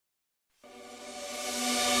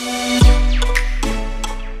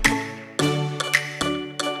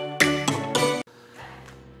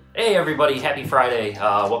everybody, happy Friday.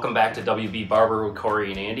 Welcome back to WB Barber with Corey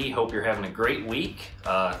and Andy. Hope you're having a great week.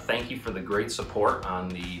 Thank you for the great support on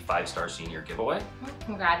the 5-star senior giveaway.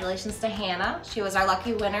 Congratulations to Hannah. She was our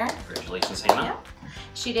lucky winner. Congratulations, Hannah. Yep.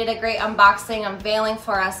 She did a great unboxing, unveiling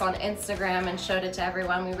for us on Instagram and showed it to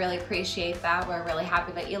everyone. We really appreciate that. We're really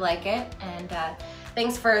happy that you like it. And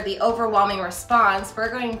thanks for the overwhelming response. We're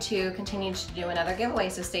going to continue to do another giveaway,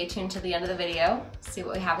 so stay tuned to the end of the video. See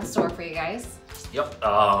what we have in store for you guys. Yep,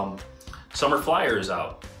 summer flyer is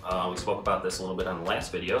out. We spoke about this a little bit on the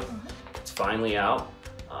last video. It's finally out.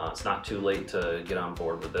 It's not too late to get on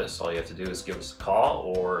board with this. All you have to do is give us a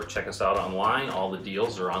call or check us out online. All the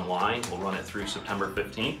deals are online. We'll run it through September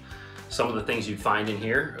 15th. Some of the things you'd find in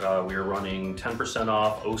here, we are running 10%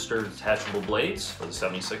 off Oster detachable blades for the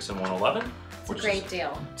 76 and 111. It's a great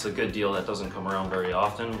deal. It's a good deal that doesn't come around very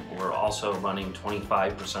often. We're also running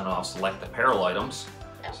 25% off select apparel items,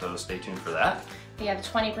 so stay tuned for that. We have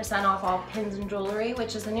 20% off all pins and jewelry,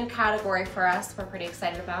 which is a new category for us we're pretty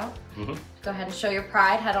excited about. Go ahead and show your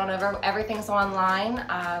pride. Head on over. Everything's online.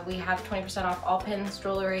 We have 20% off all pins,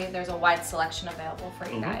 jewelry. There's a wide selection available for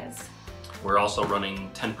you guys. We're also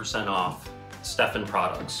running 10% off Stephan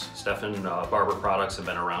products. Stephan Barber products have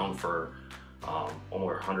been around for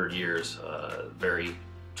over 100 years. Very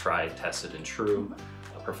tried, tested, and true.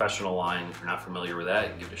 A professional line. If you're not familiar with that, you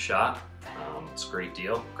can give it a shot. It's a great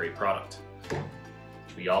deal, great product.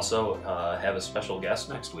 We also have a special guest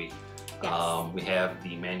next week. Yes. We have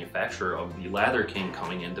the manufacturer of the Lather King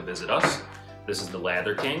coming in to visit us. This is the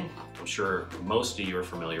Lather King. I'm sure most of you are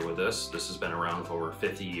familiar with this. This has been around for over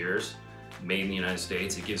 50 years. Made in the United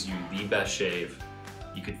States. It gives you the best shave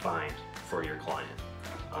you could find for your client.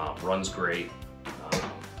 Runs great.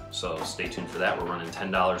 So stay tuned for that. We're running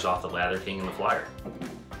 $10 off the Lather King in the flyer.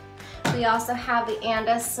 We also have the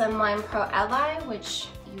Andis Slimline Pro Ally, which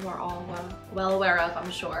you are all well aware of, I'm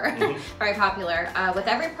sure. Very popular. With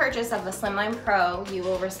every purchase of the Slimline Pro, you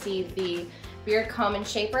will receive the beard comb and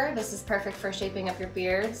shaper. This is perfect for shaping up your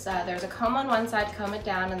beards. There's a comb on one side to comb it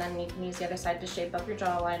down, and then you can use the other side to shape up your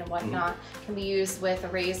jawline and whatnot. Can be used with a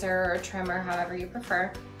razor or a trimmer, however you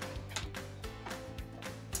prefer.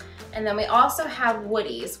 And then we also have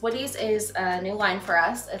Woodies. Woodies is a new line for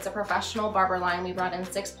us. It's a professional barber line. We brought in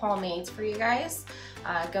 6 pomades for you guys.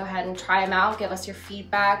 Go ahead and try them out. Give us your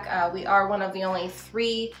feedback. We are one of the only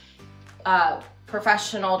 3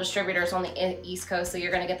 professional distributors on the East Coast, so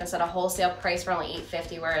you're going to get this at a wholesale price for only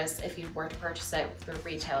 $8.50, whereas if you were to purchase it through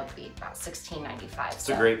retail, it would be about $16.95. It's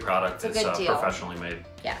a great product. It's a good deal. Professionally made.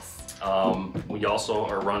 Yes. We also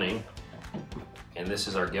are running, and this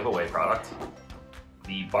is our giveaway product,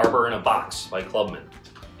 the Barber in a Box by Clubman.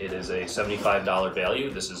 It is a $75 value.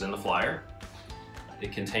 This is in the flyer.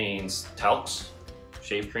 It contains talcs,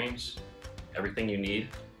 shave creams, everything you need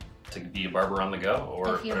to be a barber on the go.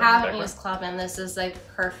 Or if you haven't used Clubman, this is a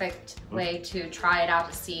perfect way to try it out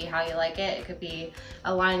to see how you like it. It could be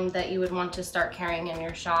a line that you would want to start carrying in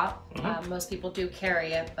your shop. Most people do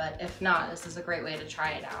carry it, but if not, this is a great way to try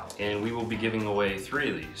it out. And we will be giving away 3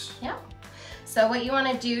 of these. Yeah. So what you want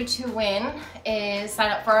to do to win is sign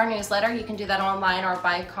up for our newsletter. You can do that online or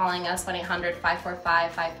by calling us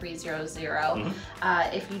 1-800-545-5300.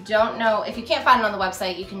 If you don't know, if you can't find it on the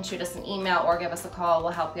website, you can shoot us an email or give us a call.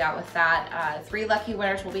 We'll help you out with that. 3 lucky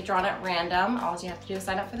winners will be drawn at random. All you have to do is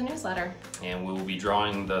sign up for the newsletter. And we will be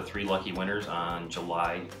drawing the 3 lucky winners on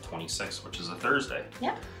July 26th, which is a Thursday.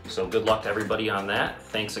 Yep. So good luck to everybody on that.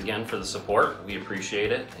 Thanks again for the support. We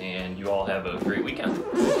appreciate it. And you all have a great weekend.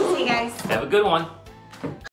 See you guys. Have a good one.